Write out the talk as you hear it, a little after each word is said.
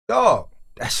dog,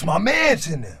 that's my mans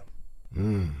in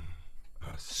them.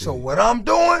 So what I'm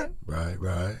doing,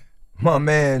 right, my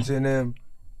mans in them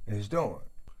is doing.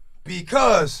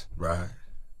 Because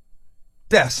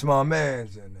that's my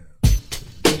mans in them.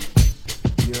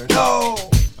 You know.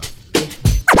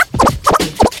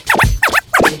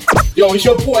 Yo, it's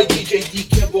your boy DJ Dee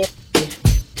Kimble.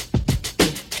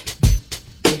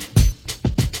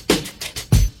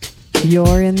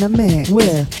 You're in the mix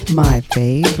with my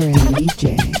favorite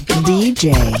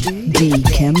DJ Dee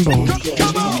Kimble.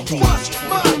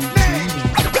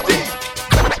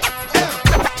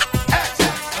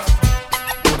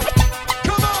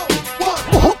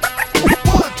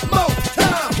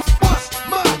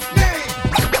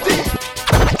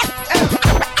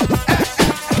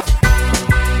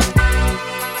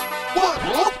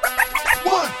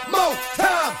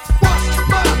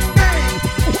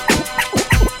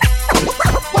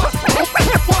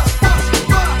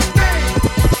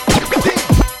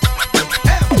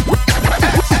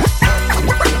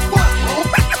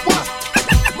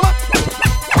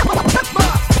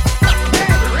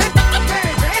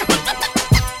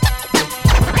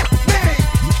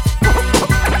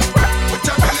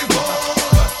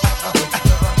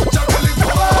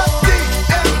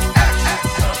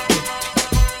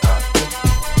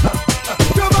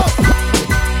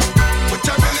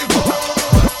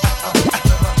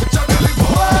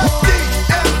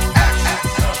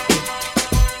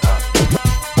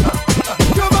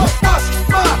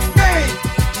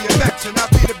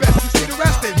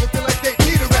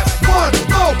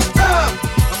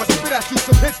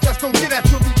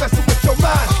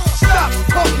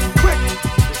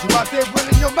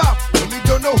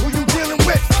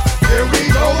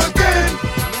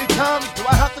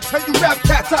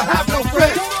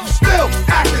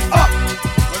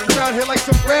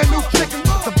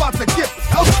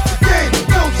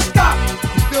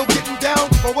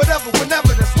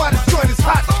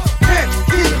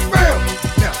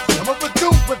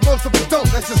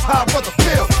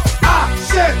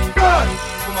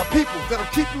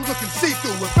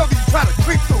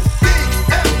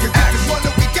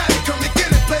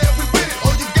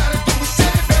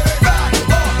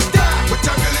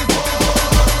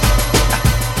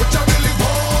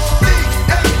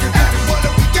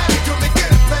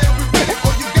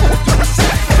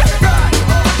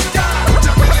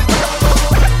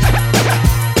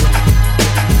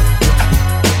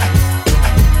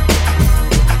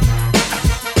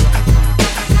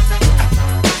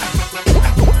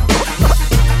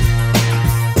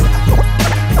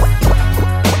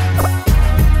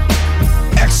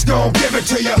 He gon' give it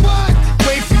to ya.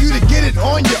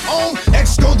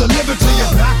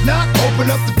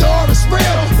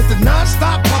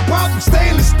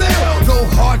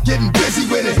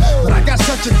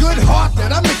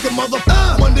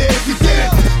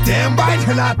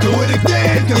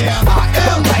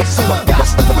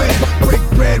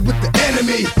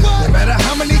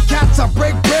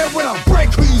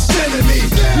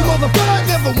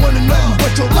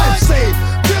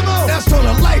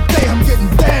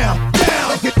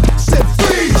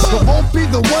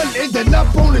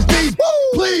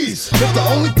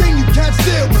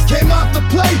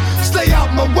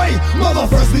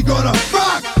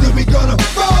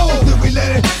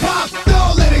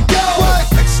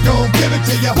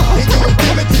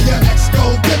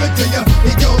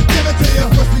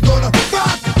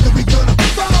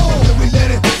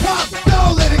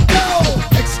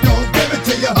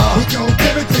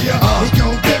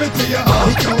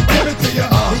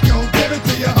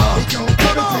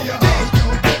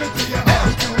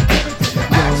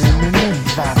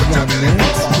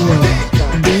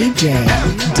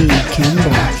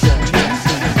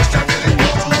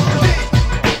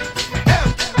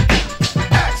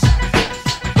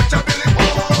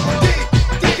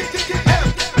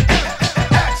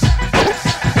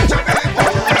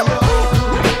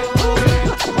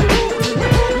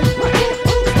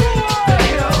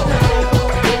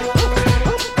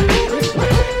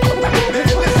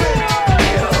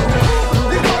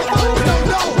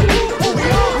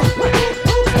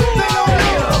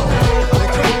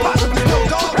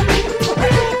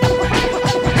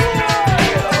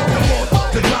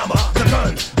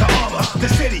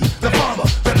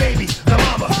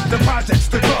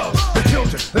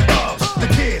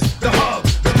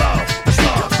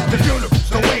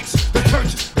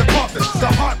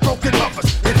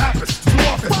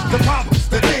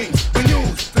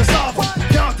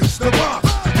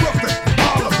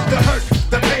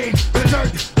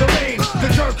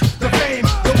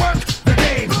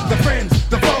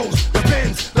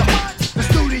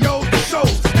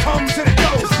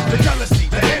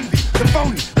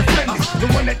 The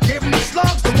one that gave him the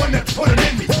slugs, the one that put him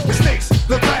in me. The snakes,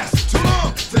 the grass, too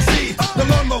long to see. The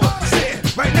lawnmower sitting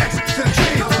right next to the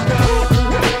tree.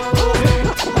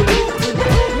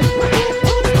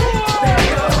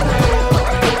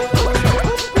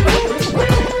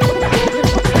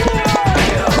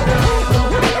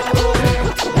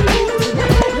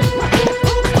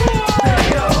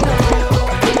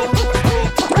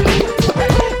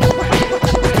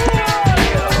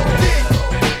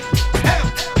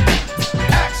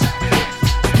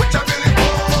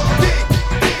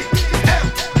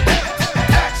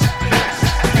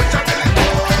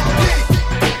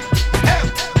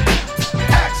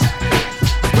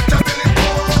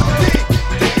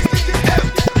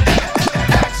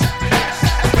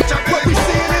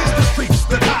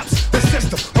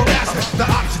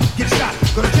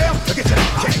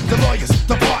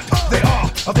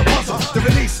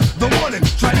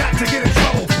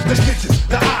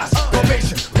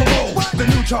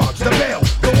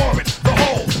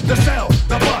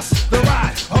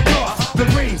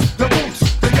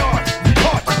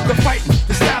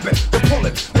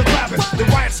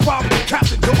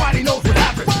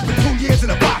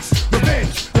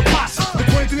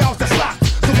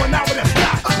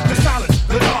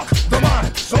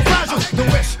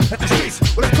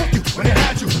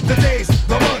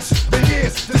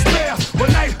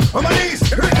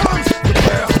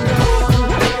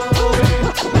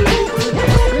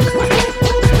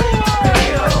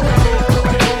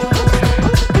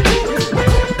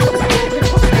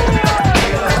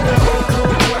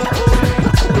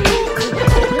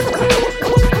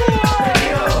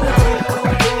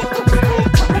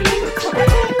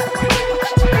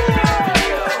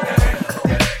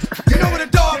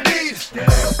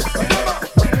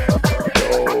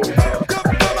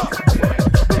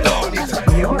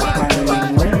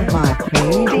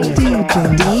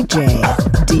 DJ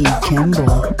Dee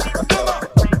Kimble.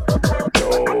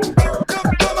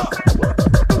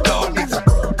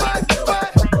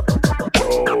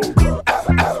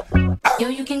 Yo,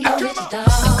 you can go with your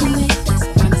dog. You can make this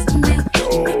promise to me.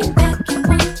 You make it back in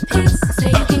one piece. Say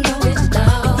you can go with your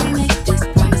dog. You make this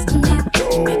promise to me.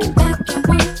 You make it back in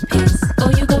one piece. Oh,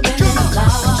 you go bend in the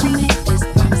law. You make this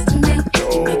promise to me.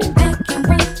 You make it back in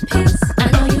one piece. I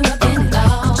know you up in it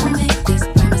all. You make this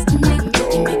promise to me.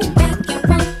 You make it back in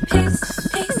one piece.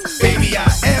 Baby, I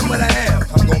am what I am.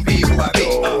 I'm gonna be who I be.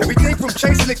 Everything from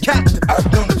chasing the cat to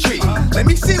bird on the tree. Let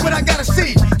me see what I gotta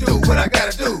see. Do what I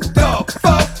gotta do. Dog,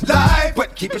 fuck, lie,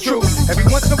 but keep it true. Every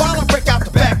once in a while I break out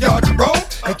the backyard to roam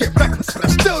and get reckless, but I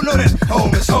still know that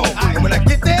home is home. And when I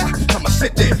get there, I'ma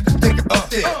sit there, think about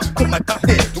there, put my duck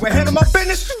there. Do I handle my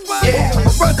business? Yeah,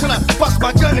 I'ma run till I bust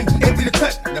my gun and empty the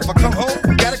clip. And if I come home,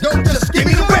 I gotta go, just give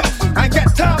me the whip. I ain't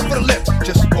got time for the lip,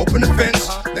 just open the fence.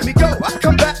 Let me go, I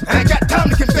come back, I ain't got time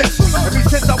to convince. Ever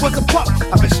since I was a pup,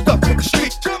 I've been stuck with the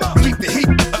street. Keep the heat,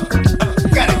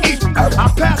 gotta eat.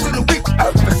 I'll pass in a week.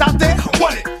 If it's out there, I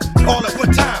want it all at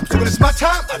one time. So when it's my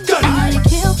time, I've done it. You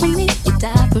kill for me, you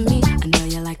die for me. I know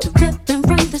you like to rip and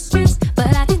run the streets,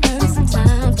 but I did hurt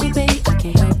sometimes, too, baby. I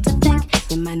can't help to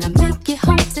think you might not make it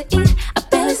home to eat. I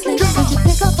barely sleep, so you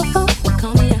pick up a phone and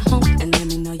call me at home and let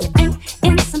me know you ain't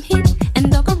in some heat.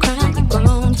 And don't go crying, you're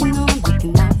grown. You know I'm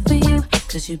looking out for you,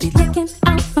 'cause you be looking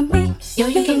out for me. Yo,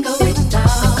 you can go with your dog.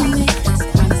 You can make this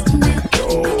promise to me. You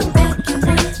make it back in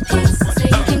one piece. Say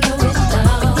you can go with your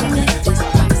dog. You make this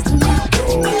promise to me.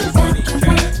 You make it back in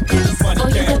one piece. Oh, you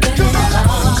go better than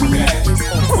law. You make this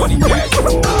promise to me. Money cash,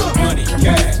 money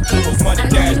cash, money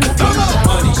cash,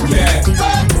 money cash.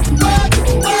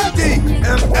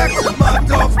 DMX, my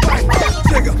dog fight,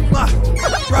 trigger, my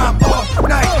rhyme all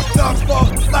night, dogs fall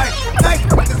like night.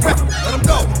 Let them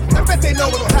go. I bet they know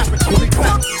what'll happen. We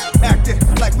clap, acting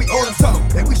like we owe them something.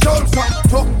 Then we show them something,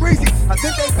 talking greasy. I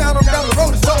think they found him down the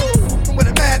road or something. Fucking with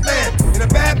a madman in a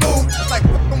bad mood. It's like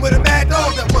fucking with a mad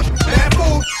dog that wants bad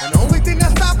food. And the only thing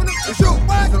that's stopping him is you.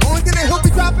 The only thing that he'll be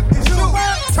dropping is you.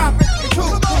 Drop it, it's you.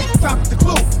 Drop it, the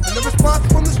clue. And the response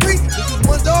from the street. This is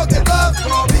one dog that loves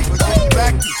all me. But get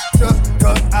back to just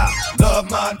 'cause I love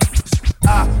mine.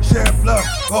 I share blood,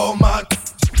 all mine.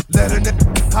 Let a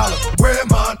nigga holler, where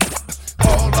mine?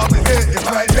 All over here is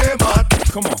right here, man.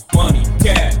 Come on, money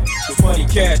cash, it's money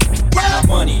cash,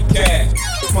 money cash,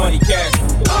 it's money cash,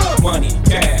 money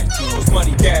cash, it's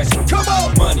money cash. Come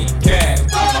on, money cash,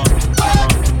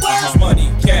 it's money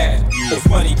cash, it's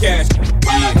money cash,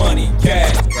 money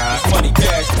cash, it's money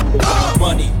cash,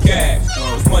 money cash,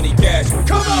 it's money cash.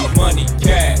 Come on, money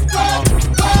cash.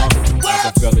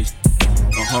 Fellas,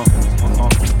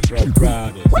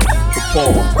 riders,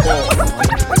 pull,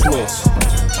 twist,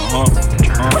 don't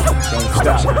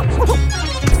stop.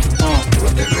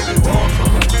 what they really want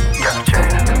from me.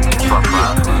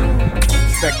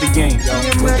 the game, yo.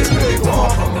 What they really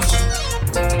want from us.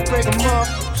 Break them up,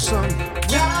 son.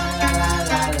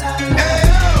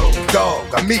 Dog,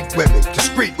 I meet women,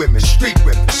 discreet women, street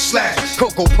women, slash,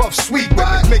 Cocoa Puff, sweet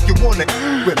women, make you wanna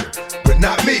women, but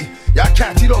not me. Y'all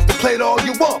cats eat off the plate all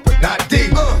you want, but not D.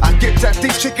 I get at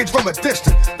these chickens from a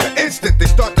distance. The instant they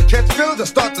start to catch feels, I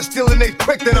start to steal and they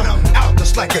quick, then I'm out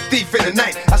just like a thief in the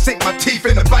night. I sink my teeth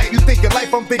in the bite. You think your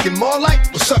life, I'm thinking more like,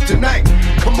 what's up tonight?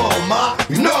 Come on, ma,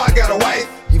 you know I got a wife.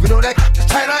 Even though that is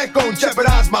tight, I ain't gon'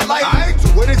 jeopardize my life. So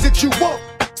what is it you want?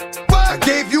 I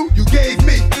gave you, you gave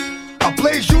me. I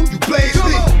blaze you, you blaze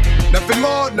me. Nothing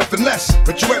more, nothing less.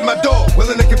 But you at my door,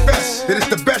 willing to confess that it's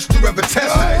the best you ever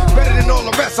tested. Better than all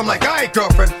the rest. I'm like, alright,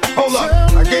 girlfriend, hold up.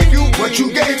 I gave you what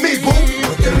you gave me, boo.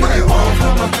 What they really want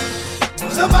from her?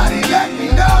 Somebody let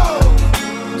me know.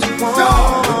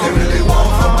 Dog, what they really want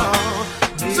from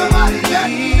her? Somebody let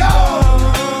me know.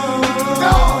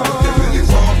 Dog, what they really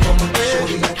want from her?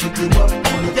 Shorty, I keep you up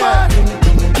on the body.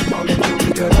 What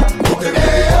they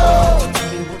really want?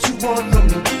 Tell me what you want from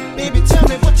me. Baby, tell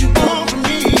me what you want from me.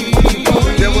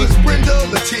 There was Brenda,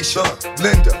 Letitia,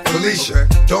 Linda, Felicia,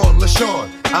 Dawn, LaShawn,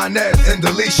 Inez, and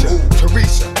Delisha,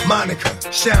 Teresa, Monica,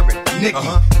 Sharon, Nikki,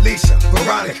 Lisa,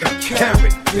 Veronica,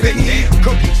 Karen, Vicky,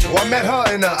 Cookies. So I met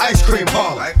her in the ice cream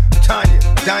parlor. Tanya,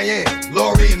 Diane,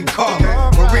 Lori, and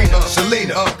Carla, Marina,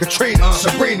 Selena, Katrina,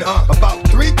 Sabrina, about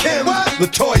 3 Kim,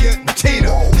 Latoya, and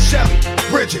Tina, Shelly,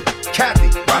 Bridget, Kathy,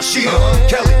 Rashida,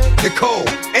 Kelly, Nicole,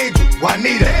 Angel,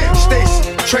 Juanita,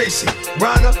 Stacy, Tracy,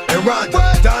 Rhonda, and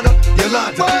Rhonda, Donna,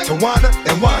 Yolanda, Tawana,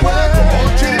 and Wanda. We're all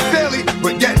treated fairly,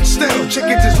 but yet still,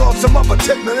 chickens is off some other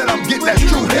tip, and then I'm getting that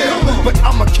true hell. But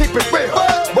I'ma keep it real.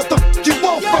 What the f you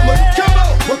want from her? Come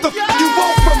on. What the f you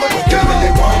want from her? What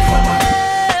they want from her?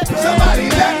 Somebody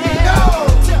let me know.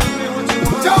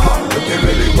 Dog, what they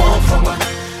really want from her?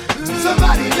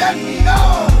 Somebody let me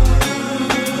know.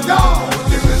 Dog, what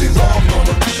they really want from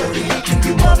her? Shorty, I keep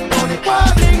you up on it.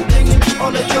 Why ding ding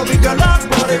on the Joey Gallant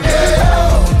on it?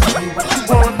 Tell me what you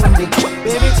want from me,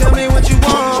 baby. Tell me what you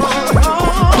want.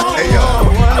 Hey yo,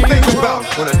 I think about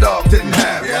when a dog didn't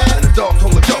have, and the dog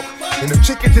told a joke, and the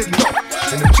chicken didn't know,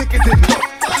 and the chicken didn't know,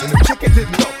 and the chicken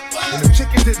didn't know, and the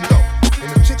chicken didn't know, and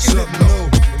the chicken didn't know.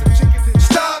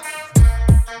 Stop,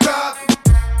 drop,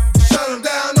 shut them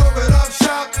down, open up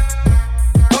shop.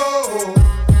 Oh,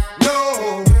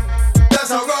 no, that's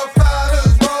how rough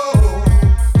riders roll.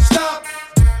 Stop,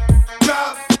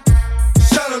 drop,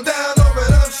 shut them down,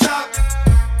 open up shop.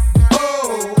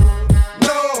 Oh,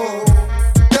 no,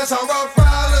 that's how rough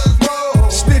riders roll.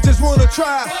 Snitches wanna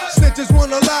try, snitches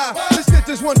wanna lie, the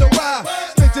snitches wonder why,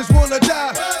 snitches wanna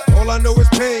die. All I know is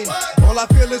pain, all I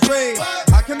feel is rain.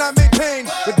 I cannot maintain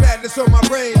with badness on my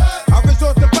brain. I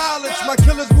resort to violence, my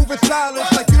killers move in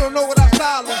silence. Like you don't know what I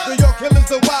silence, so your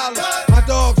killers are wildin'. My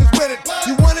dogs is with it,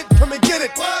 you want it, come and get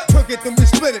it. Took it, then we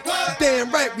split it, damn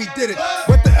right we did it.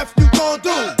 What the F you gon'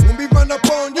 do when we run up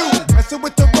on you? Messin'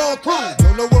 with the wrong crew,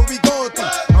 don't know what we going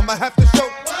through. I'ma have to show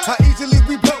how easily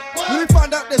we broke. When we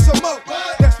find out there's some more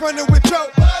that's running with Joe,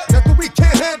 that's what we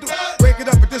can't handle. Break it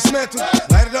up and dismantle,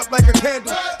 light it up like a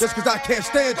candle. Just cause I can't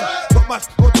stand you, put my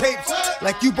on tapes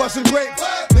like you bustin' grapes.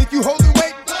 Think you holding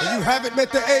weight, and you haven't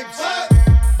met the apes.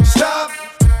 Stop,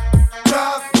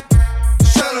 drop,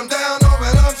 shut them down,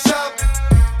 open up shop.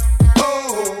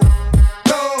 Oh,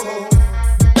 no,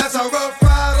 that's how rough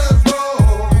riders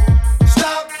roll.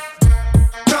 Stop,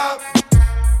 drop,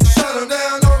 shut them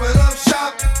down, open up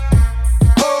shop.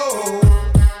 Oh,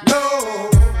 no,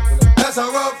 that's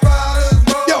how rough riders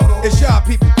roll. Yo, it's y'all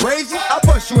people crazy? I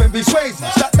bust you and be crazy.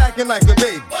 Stop acting like a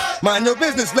baby. Mind your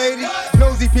business, lady.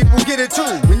 Nosy people get it too.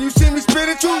 When you see me spit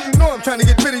at you, you know I'm trying to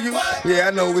get rid of you. Yeah,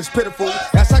 I know it's pitiful.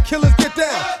 That's how killers get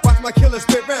down. Watch my killers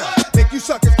spit round. Make you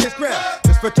suckers kiss ground.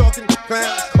 Just for talking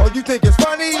clown. Oh, you think it's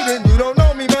funny? Then you don't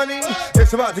know me, money.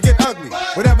 It's about to get ugly.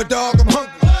 Whatever, dog, I'm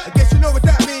hungry. I guess you know what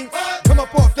that means. Come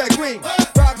up off that green.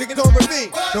 5 niggas on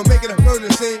ravine. Don't make it a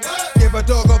murder scene. Give a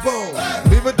dog a bone.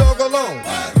 Leave a dog alone.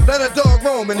 Let a dog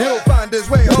roam and he'll find his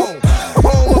way home.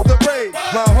 Home of the brave.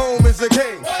 My home is a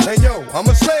cave. And yo, I'm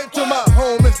a slave to my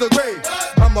home is the grave.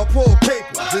 I'm a pull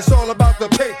papers, it's all about the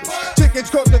papers. Chickens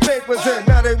caught the vapors and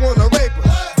now they wanna rape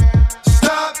us.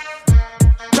 Stop,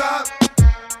 drop,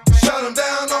 shut them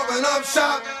down, open up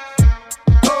shop.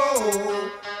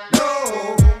 Oh,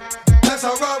 no, that's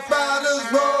how rough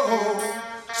riders roll.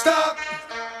 Stop,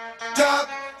 drop,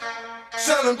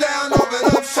 shut them down,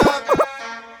 open up shop.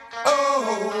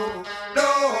 Oh,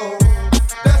 no,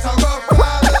 that's how rough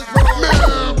riders roll.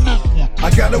 I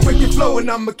got a wicked flow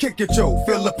and I'ma kick it, yo.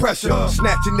 Feel the pressure,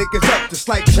 snatching niggas up to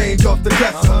slight change off the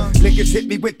dresser. Niggas hit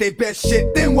me with their best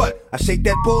shit, then what? I shake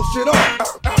that bullshit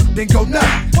off. then go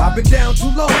nuts. I've been down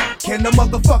too long, can the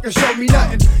motherfucker show me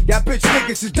nothing? Y'all bitch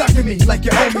niggas is ducking me like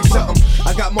you owe me something.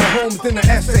 I got more homes than an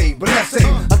essay, but let's say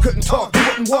I couldn't talk, you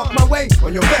wouldn't walk my way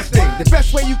on your best day. The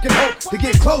best way you can hope to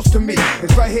get close to me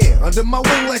is right here, under my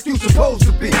wing like you supposed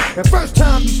to be. And first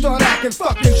time you start acting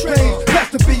fucking strange,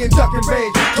 best to be in ducking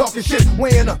range, talking shit,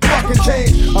 weighing a fucking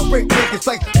change. I break niggas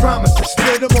like promises,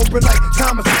 split them open like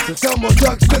Thomases, and sell more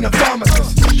drugs than a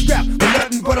pharmacist. Strap with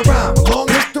nothing but a rhyme, a long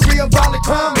history of violent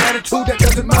crime, attitude that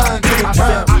doesn't mind doing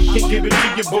time. I can give it to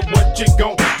you, but what you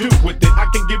gon' do with it? I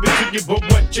can give it to you, but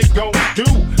what you gon' do?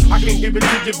 I can give it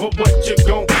to you, but what you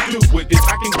gon' do with it?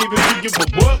 I can give it to you, but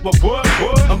what?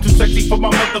 I'm too sexy for my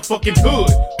motherfucking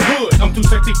hood. I'm too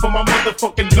sexy for my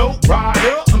motherfucking low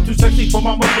rider. I'm too sexy for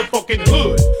my motherfucking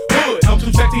hood. I'm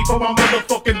too sexy for my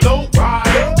motherfucking low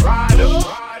rider.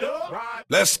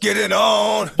 Let's get it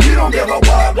on. You don't give a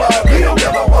what, we don't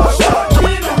give a what.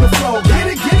 Get it on the floor, get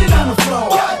it on the floor.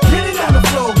 Get it on the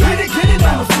floor, get it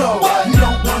on the floor. You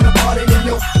don't wanna party, then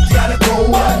you gotta go.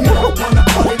 You don't wanna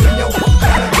party, then you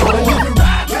gotta go. You can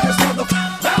ride to this mother,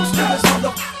 bounce to this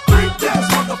mother, freak to this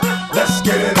mother. Let's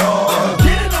get it on.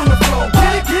 Get it on the floor,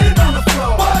 get it on the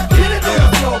floor. Get it on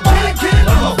the floor, get it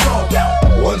on the floor.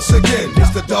 Once again,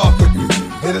 it's the darker you,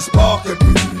 hit a sparker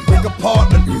you, pick a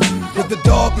partner you. If the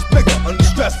dog is bigger, under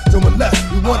stress, doing less.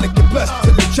 We wanna get blessed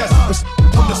to the chest.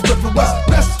 From the split from west,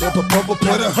 best. If a bubble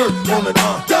put a hurt on it,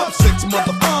 dump 6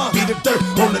 motherfuckers, beat the dirt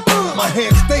on it. My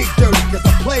hands stay dirty, cause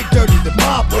I play dirty the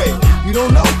mob way. You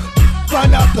don't know?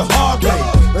 Find out the hard way.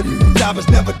 But the job is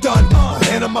never done. I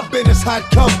handle my business how it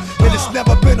come. And it's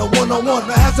never been a one-on-one.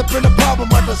 There hasn't been a problem,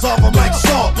 I dissolve them like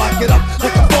salt. Lock it up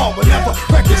like a ball whenever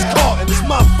record's caught. And it's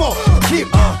my fault.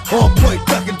 Keep on point,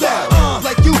 ducking down.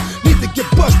 Like you need to get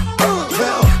bust.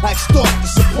 I extort to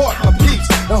support my peeps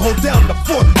and hold down the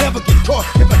fort, never get caught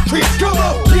if I creep. Come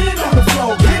on, get it on the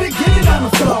floor, get it on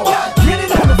the floor. Get it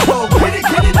on the floor, get it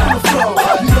on the floor.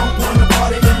 You don't wanna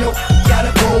party, then you gotta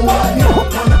go. You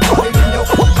don't wanna party, then you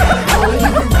gotta go.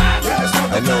 You can ride to this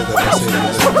mother. I know that I say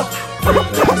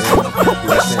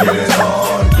let's get it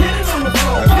on. Get it on the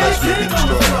floor, let's get it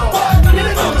destroyed.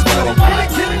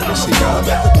 I see God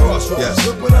at the cross. Yes,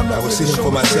 I will see him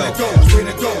for myself.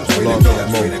 Long for that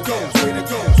moment.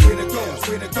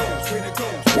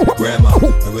 Grandma,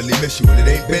 I really miss you and it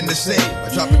ain't been the same. I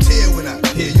drop a tear when I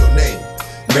hear your name.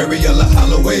 Mariella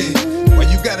Holloway. Why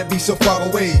you gotta be so far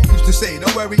away? Used to say,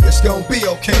 don't worry, it's gonna be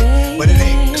okay. But it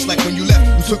ain't, it's like when you left,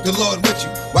 you took the Lord with you.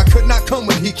 Why couldn't I come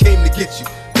when he came to get you?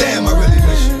 Damn, I really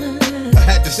miss you. I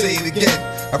had to say it again.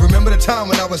 I remember the time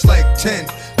when I was like 10.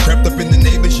 Crept up in the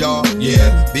neighbor's yard,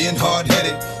 yeah, being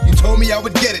hard-headed. You told me I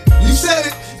would get it, you said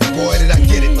it. Boy, did I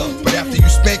get it, but after you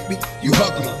spanked me, you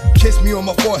hugged me, kissed me on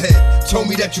my forehead, told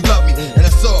me that you love me, and I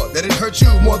saw that it hurt you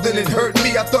more than it hurt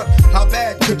me. I thought, how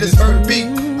bad could this hurt be?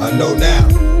 I know now,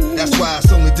 that's why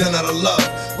it's only done out of love,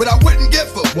 what I wouldn't get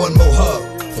for one more hug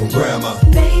from Grandma.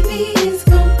 Baby, it's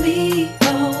gonna be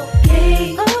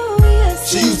okay. Oh,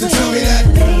 yes, she used to tell me that.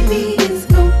 Baby, it's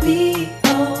gonna be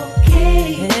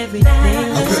okay. Every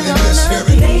night I really miss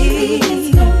hearing. Baby,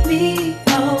 it's gonna be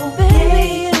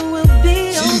okay. It will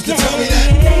be she used to okay. tell me that.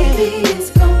 Baby, it's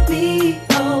gonna be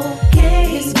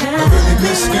okay. I really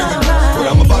miss hearing what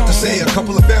I'm about to say. A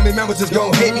couple of family members is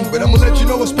gonna hate me, but I'm gonna let you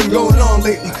know what's been going on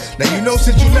lately. Now you know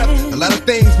since you left, a lot of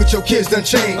things with your kids done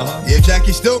changed. Yeah,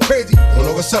 Jackie's still crazy. Don't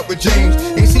know what's up with James.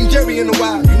 Ain't seen Jerry in a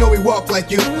while. You know he walk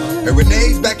like you. And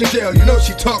Renee's back in jail. You know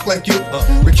she talk like you.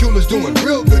 Ricula's doing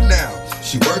real good now.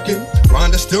 She working.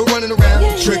 Rhonda's still running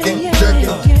around, tricking, jerking.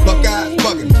 Buckeye's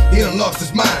bugging. He done lost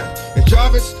his mind. And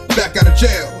Jarvis back out of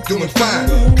jail, doing fine.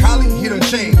 Collie, he done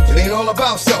changed. It ain't all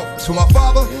about self. So my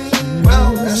father,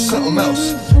 well, that's something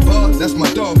else. Buzz, that's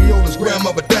my dog. He hold his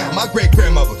grandmother down. My great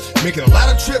grandmother making a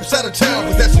lot of trips out of town,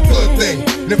 but that's a good thing.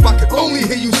 And if I could only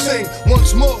hear you sing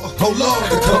once more, oh Lord,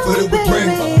 the comfort it would bring.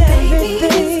 Baby,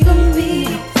 it's gonna be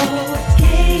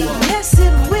okay. Yes,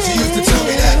 it will. She used to tell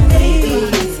me that. Baby,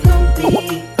 it's gonna be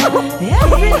okay.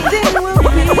 Everything will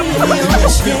be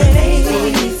okay.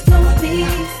 Baby, it's gonna be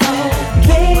okay.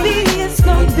 Baby, it's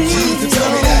gonna be okay. She used to tell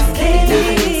me that.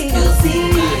 Baby, you'll see.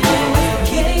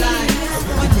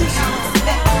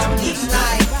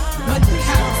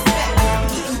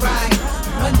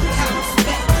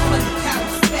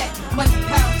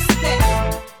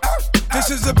 This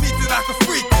is a beat that I can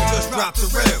freak and just drop the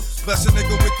rails. Bless a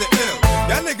nigga with the ill.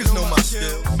 Y'all niggas know my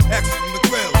skills. X from the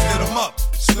grills, hit them up,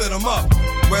 split them up,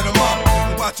 wet them up,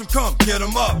 and watch them come, get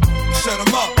them up, shut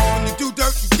them up. When you do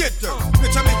dirt, you get dirt.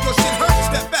 Bitch, I make your shit hurt,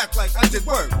 step back like I did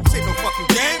work. This ain't no fucking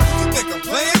game, you think I'm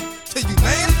playing? Till you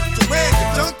lame, to where the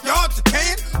junkyard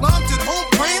decaying. Mom to the home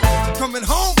praying, coming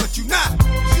home, but you not.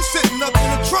 You sitting up in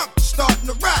the trunk,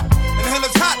 starting to rap.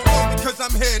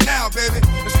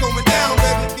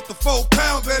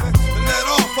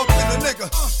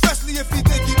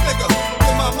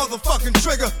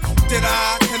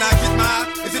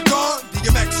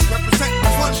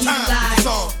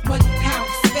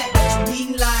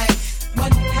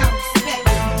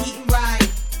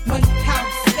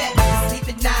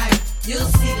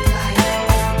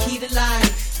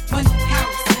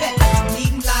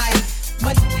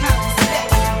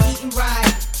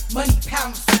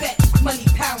 pounds spent, money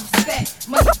pounds spent,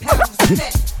 money pounds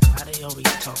spent. How they always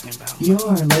talking about? You're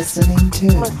listening to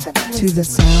the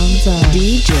sounds of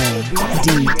DJ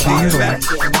Dee Kimble.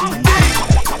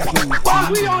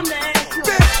 We on that.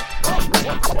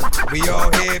 We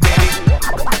all here, baby.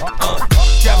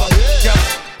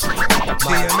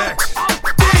 DMX.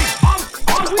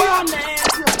 We on that.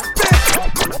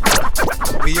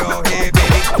 We all here,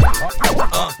 baby.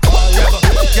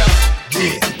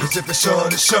 Yeah, cause if it's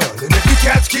on, it's on. And if you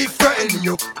cats keep fretting,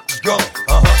 then it's gone.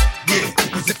 Yeah,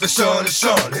 cause if it's on, it's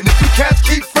on. And if you cats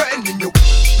keep fretting, then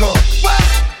it's gone. What?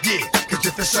 Yeah, cause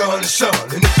if it's on, it's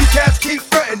on. And if you cats keep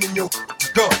fretting, then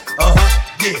it's gone.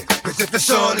 Yeah, cause if it's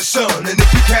on, it's on. And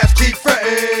if you cats keep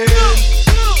fretting,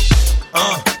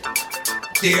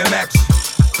 DMX,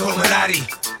 Illuminati.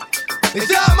 Is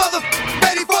y'all mother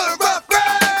ready for the rough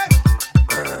ride?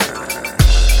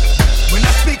 When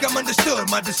I speak, I'm understood.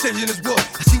 My decision is good.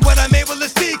 I see what I'm able to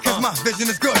see, cause my vision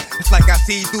is good. It's like I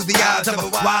see through the eyes of a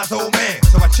wise old man.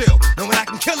 So I chill, knowing I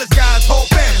can kill this guy's whole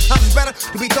fan. Sometimes it's better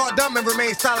to be thought dumb and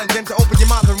remain silent than to open your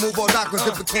mouth and remove all doctrines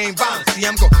that became violent. See,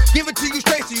 I'm gonna give it to you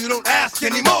straight so you don't ask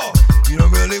anymore. You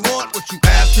don't really want what you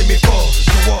asking me for.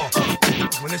 It's the war.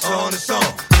 When it's on, it's on.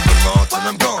 I'm wrong till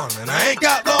I'm gone. And I ain't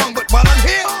got long, but while I'm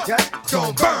here, it's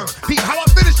gonna burn. Pete, how I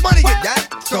finish money get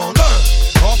that? It's gonna learn.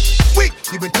 Off week,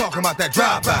 you've been talking about that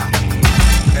drive-by.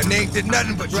 And they ain't did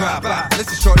nothing but drive-by.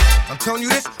 Listen, shorty, I'm telling you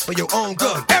this for your own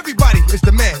good. Everybody is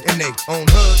the man in their own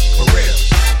hood, for real.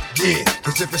 Yeah,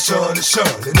 cause if it's on, it's on.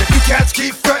 And if you cats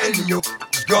keep fretting, then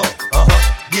it's gone.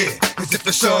 Yeah, cause if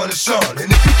it's on, it's on. And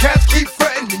if you cats keep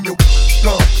fretting, then it's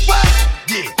gone. What?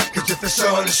 Yeah, cause if it's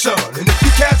on, it's on. And if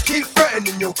you cats keep fretting,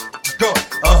 then it's gone.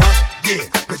 Yeah,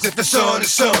 cause if it's on,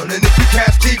 it's on. And if you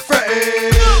cats keep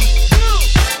fretting,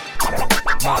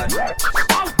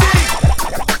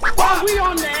 We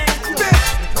on that.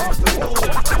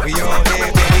 we all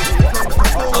here, baby.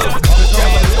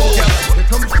 Here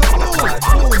comes the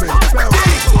booming,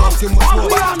 walking with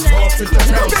water, off to the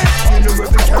house, in the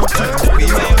river counter. We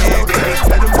all here, baby.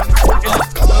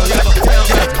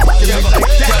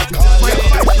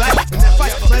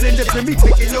 Let it dip in me,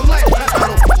 taking your life. I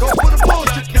don't go for the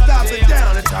bullshit, cause I've been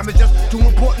down. And time is just too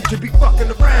important to be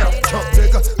fucking around. Chump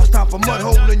nigga, I'll stop a mud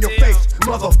hole in your face.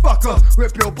 Motherfucker,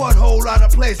 rip your butthole out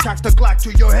of place. Cock the Glock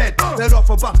to your head. Let off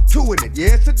about 2 in it.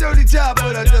 Yeah, it's a dirty job,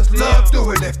 but I just love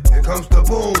doing it. Here comes the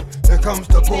boom, here comes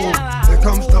the boom, here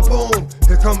comes the boom,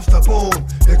 here comes the boom,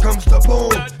 here comes the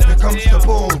boom, here comes the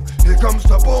boom, here comes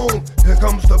the boom, here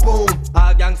comes the boom.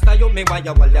 A gangsta you me why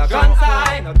you hold your gun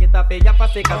side. No get up in your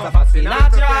pussy cause a pussy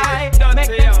not dry.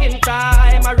 Make them skin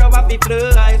cry, my rub up the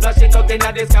fly. Flush it out in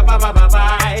a disco,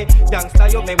 bye.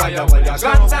 Gangsta you me why you hold your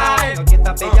gun side. No get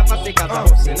up in your pussy cause a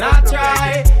pussy not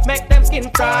dry. Make them skin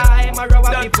cry, my rub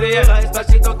up the fly. Flush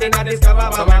it out in a disco,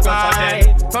 bye.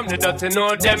 From the dirty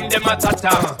know them a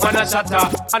tata. Man a shatter,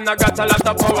 and I got a lot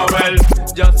of power well.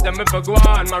 Just them if I go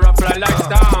on, my rap fly like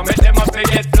star. Make them up and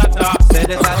get flatter. Say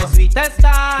this are the sweetest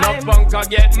time. No bunker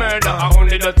get murder. I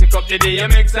only don't take up the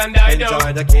DMX and I do.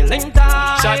 Enjoy the killing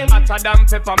time. Shot hotter than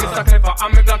pepper, Mr. Clever.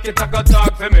 And me Glock it a go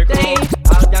talk for me crew.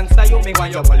 All gangsta you me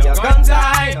want you hold your gun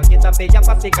tight. Don't get up in your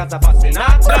pussy cause a pussy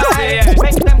not dry.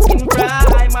 Make them skin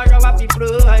cry, my rub up the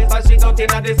fly. Flush it out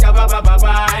in a disco,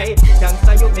 bye.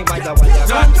 Gangsta you me want you hold your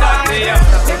gun tight. Don't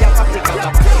get up in your pussy cause a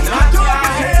pussy not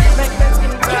dry. Make them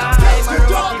skin cry, my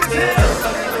rub up the fly.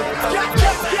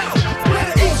 Where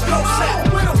the East Coast at?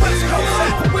 Where the West Coast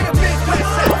at? Where the Big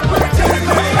West at? Where the Dirty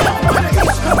West at? Where the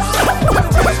East Coast at? Where the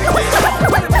West Coast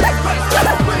at?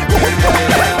 Where the Big West at? Where the Big West at?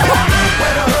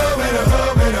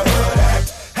 Where the hood at?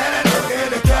 Had that look in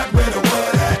the cut where the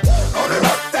wood at. On the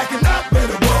rock stacking up where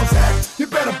the walls at. You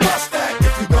better bust that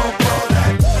if you gon' blow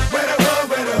that. Where the hood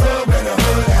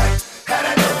at? Had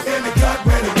that look in the cut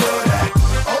where the wood at.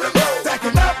 On the rock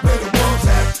stacking up where the walls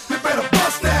at. You better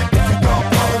bust that if you gon'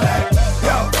 blow that.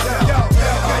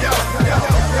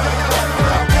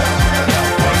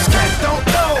 These cats don't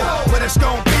know what it's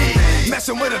gon' be.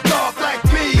 Messing with a dog like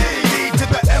me. D to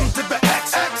the M to the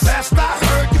X. Last I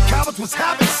heard, you cowards was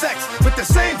having sex with the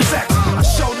same sex. I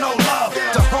show no love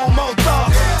to homo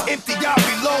thugs. Empty out,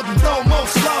 reload, and no more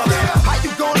slugs. How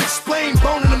you gonna explain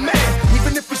boning a man?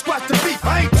 Even if we squash the beef,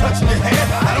 I ain't touching your hand.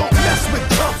 I don't mess with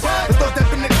chumps. But those that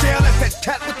been in jail, that's that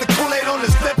cat with the Kool-Aid on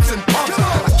his lips and pumps.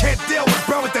 I can't deal with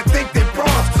brothers that think they're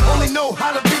bronze. Only know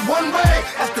how to be one way,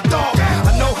 that's the dog.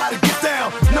 I know how to get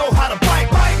down, know how to bite.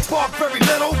 Bark very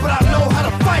little, but I know how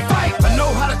to fight.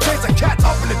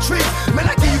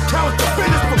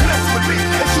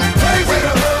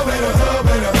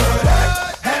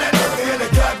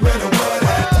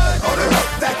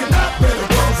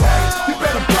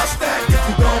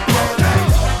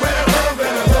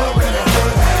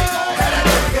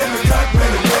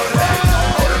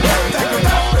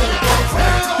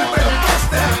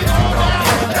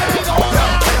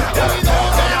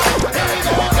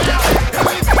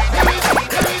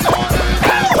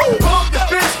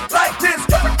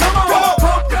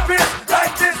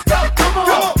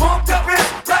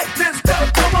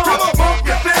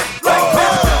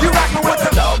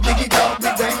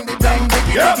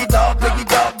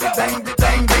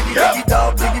 diggy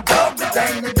dog, diggy dog, the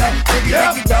thing, the thing,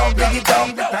 diggy dog, diggy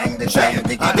dog, the thing, the thing,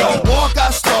 diggy dog. I don't walk,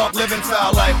 I stalk, living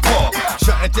foul like Paul.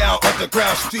 Shutting down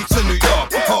underground streets of New York.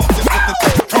 Just what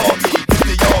the call me, if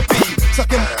they all be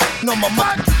sucking on my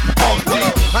mind.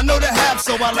 I know the half,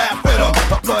 so I laugh at them.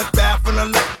 A bloodbath and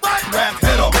a rap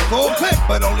hit them. Full clip,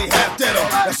 but only half dead them.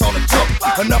 That's all it took.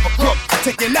 Another crook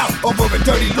taken out over a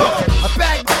dirty look. A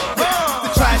bag the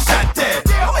try shot dead.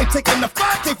 I ain't taking the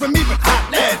fight, take from me with hot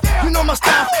lead. You know my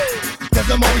style, cause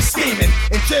I'm always scheming.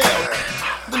 In jail,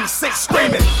 when the sick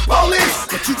screaming. Police,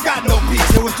 but you got no peace.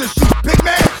 It was just you, big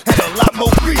man, and a lot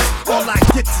more grease. All I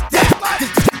get is that.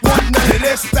 Want none of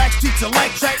this. Backstreets are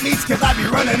like track meets, cause I be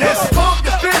running this. Pump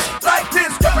your fist like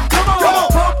this, come on.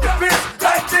 Pump your fist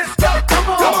like this, come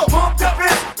on. Pump your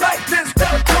fist like this,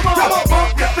 come on.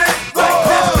 Pump your fist like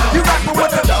this. You rockin'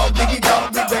 with the dog, diggy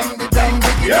dog, the dang,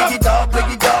 diggy dog,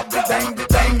 diggy dog, the dang,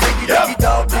 diggy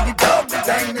dog, diggy dog, the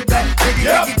dang,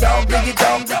 diggy dog, diggy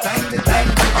dog, the dang, the dang.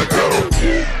 I got a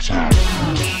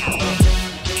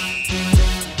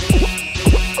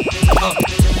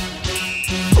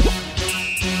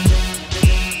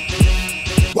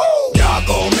Y'all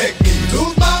gon' make me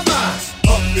lose my mind.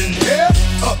 Up in here,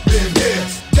 up in here.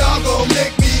 Y'all gon'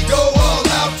 make me go all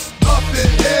out. Up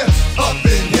in here, up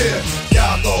in here.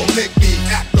 Y'all gon' make me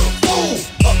act a fool.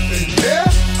 Up in here,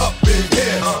 up in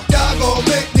here. Y'all gon'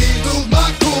 make me lose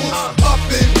my cool. Up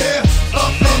in here,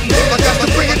 up in here. I got to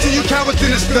bring it to you cowards,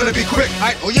 then it's gonna be quick.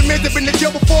 Alright, all your men that been in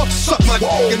jail before, suck my dick.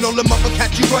 And all the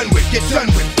motherfuckers you run with, get done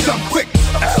with, dumb quick.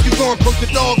 You gon' approach the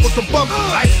dog with some bump.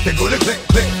 Right, they go to click,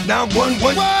 click. Now I'm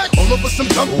 1-1. All over some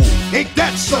dumb. Ain't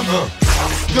that something?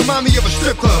 You remind me of a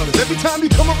strip club. Every time you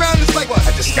come around, it's like,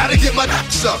 I just gotta get my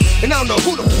dicks up. And I don't know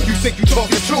who the you think you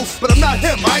talking to, but I'm not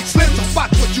him, I ain't Slim, so watch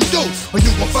what you do. Or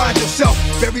you gon' find yourself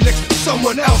buried next to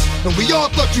someone else. And we all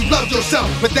thought you loved yourself,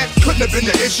 but that couldn't have been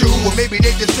the issue. Or maybe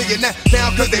they just saying that now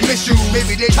cause they miss you.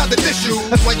 Maybe they tried to diss you.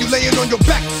 That's why you laying on your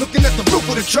back, looking at the roof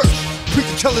of the church.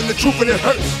 Preacher telling the truth and it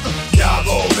hurts. Y'all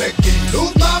gon' make me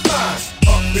lose my mind.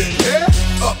 Up in here,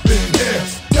 up in here.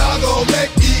 Y'all gon'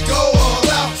 make me go all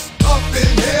out. Up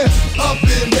in here, up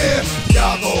in here.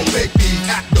 Y'all gon' make me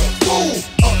act a fool.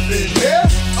 Up in here,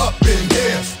 up in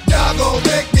here. Y'all gon'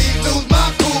 make me lose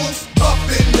my cool. Up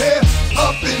in here,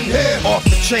 up in here. Off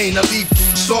the chain, I leave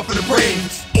soft in the brain.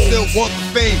 Still want the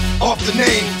fame, off the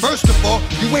name. First of all,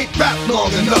 you ain't rap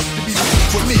long enough to be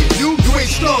with me. You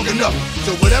ain't strong enough.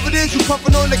 So whatever it is you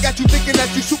pumping on, they got you thinking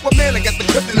that you Superman. I got the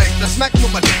kryptonite. Now smack him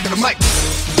with my dick to the mic.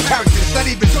 Characters, not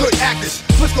even good actors.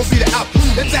 What's gonna be the outcome?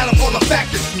 Let's add up all the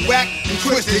factors. You whack, you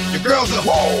twisted, your girl's a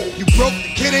whoa. You broke,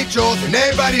 the kid ain't yours, and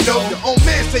everybody knows. Your own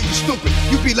man say you stupid.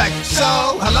 You be like, so,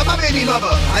 I love my baby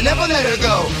mother. I never let her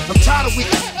go. I'm tired of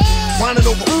weak whining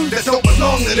over that don't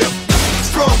belong to them.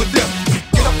 Strong with them.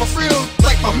 Get up for real,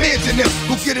 like my mans in them.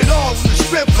 Who get it all with the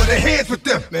strength for their hands with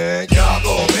them. Man, y'all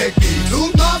gon' make me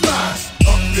lose my mind.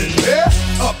 Up in here,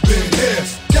 up in here.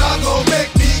 Y'all gon'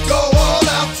 make me go all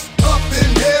out. Up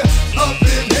in here, up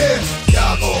in here.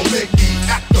 Y'all gon' make me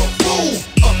act a fool.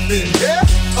 Up in here,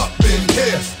 up in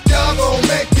here. Y'all gon'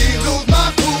 make me lose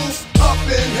my cool. Up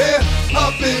in here,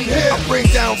 up in here. I bring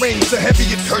down rain so heavy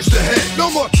it hurts the head. No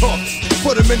more talk,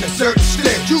 put them in the dirt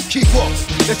instead. You keep walking,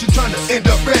 that you trying to end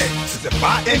up red. Cause if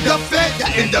I end up fed,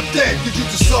 I end up dead. Cause you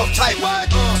the soft type,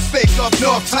 fake up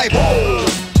north type.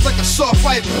 It's like a soft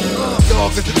fight.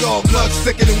 Dog is a dog, blood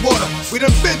thicker than water. We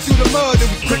done been through the mud and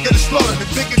we quicker to slaughter. The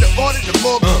bigger the order, the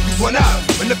more we run out.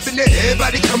 When up in there,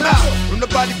 everybody come out. When the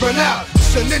body run out,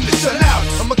 sun in the sun out.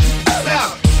 I'ma keep it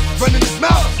out. Running his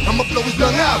mouth, I'ma blow his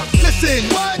lung out. Listen,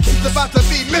 he's about to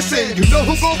be missing. You know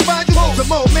who gon' find you?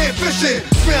 Some old man fishing.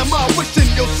 Grandma wishing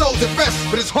your soul's at rest,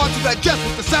 but it's hard to digest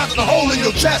with the sound of the hole in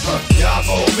your chest. Y'all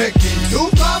gon' make me lose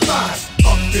my mind.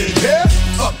 Up in here,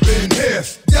 up in here.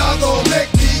 Y'all gon' make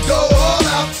me go all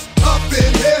out. Up in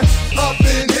here, up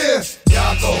in here.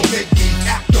 Y'all gon' make me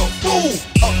act a fool.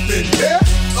 Up in here,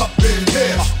 up in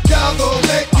here. Y'all gon'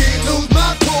 make me lose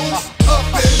my cool. Up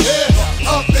in here,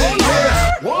 up in here.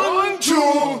 1,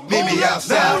 2, meet me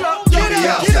outside. Meet me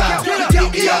outside.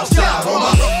 Meet me outside. On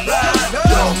my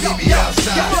don't meet me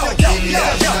outside. Meet me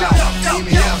outside. Meet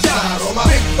me outside. On my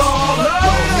big baller.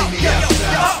 Don't meet me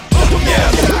outside. Yeah.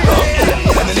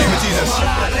 In the name of Jesus.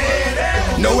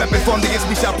 No weapon formed against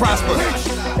me shall prosper.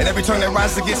 And every tongue that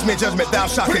rises against me in judgment thou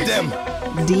shalt condemn.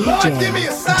 DJ Dee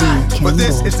Kimble. For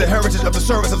this is the heritage of the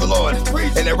service of the Lord,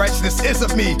 and the righteousness is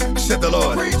of me, said the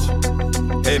Lord.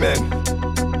 Amen.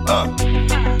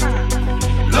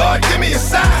 Lord, give me a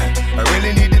sign. I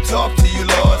really need to talk to you,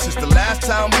 Lord. Since the last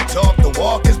time we talked, the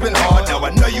walk has been hard. Now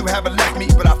I know you haven't left me,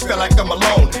 but I feel like I'm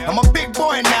alone. I'm a big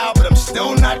boy now, but I'm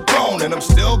still not grown, and I'm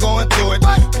still going through it.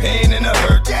 Pain and the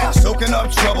hurt, soaking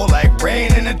up trouble like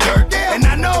rain in the dirt. And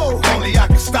I know only I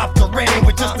can stop the rain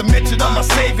with just a mention of my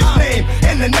Savior's name.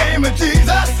 In the name of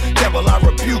Jesus, devil, I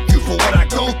rebuke you for what I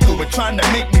go through and trying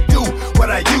to make me do what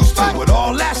I used to. But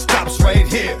all that stops right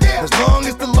here. As long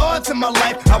as the Lord's in my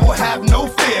life, I will have no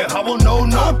fear. I will know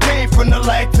no pain from the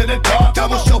light to the dark. I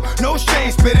will show no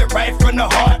shame, spit it right from the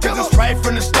heart. Cause it's right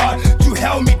from the start. You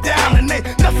held me down and ain't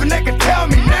nothing they can tell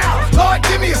me now. Lord,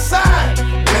 give me a sign.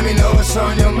 Let me know what's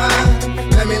on your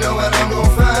mind. Let me know what I'm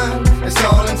gonna find. It's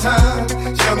all in time.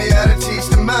 Show me how to teach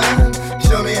the mind.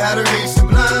 Show me how to reach the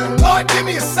blind. Lord, give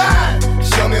me a sign.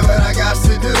 Show me what I got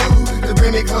to do to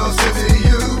bring me closer to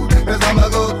you. Cause I'ma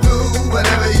go through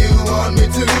whatever you want me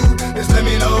to. Just let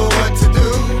me know what to do.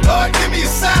 Lord, give me a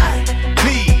sign.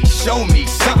 Please show me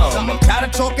something. I'm tired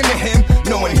of talking to him,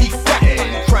 knowing he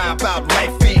frontin'. Crying about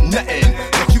life ain't nothing.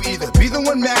 But you either be the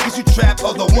one mad cause you trapped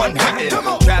or the one hunting.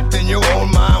 Trapped in your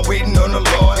own mind, waiting on the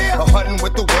Lord. Or hunting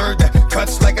with the word that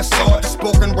cuts like a sword. The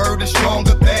spoken word is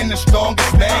stronger than the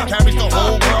strongest man. Carries the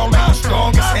whole world like the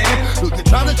strongest hand. Through the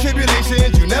trials and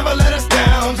tribulations, you never let us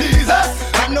down. Jesus,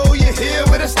 I know you're here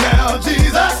with us now.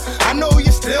 Jesus, I know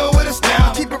you're still with us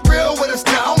now. Keep it real with us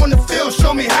now. I wanna feel,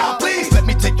 show me how. Please let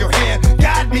me take your hand,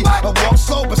 guide me. I walk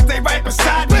slow, but stay right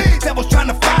beside me. Devil's trying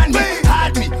to find me,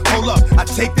 hide me. Hold up, I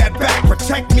take that back.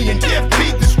 Protect me and give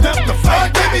me the strength to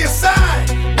fight. Give me a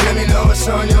sign. Let me know what's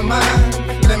on your mind.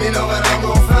 Let me know what I'm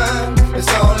gonna find. It's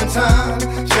all in time.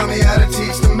 Show me how to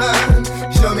teach the mind.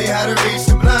 Show me how to reach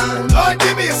the blind. Lord,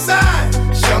 give me a sign.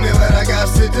 Show me what I got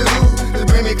to do to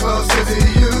bring me closer to you.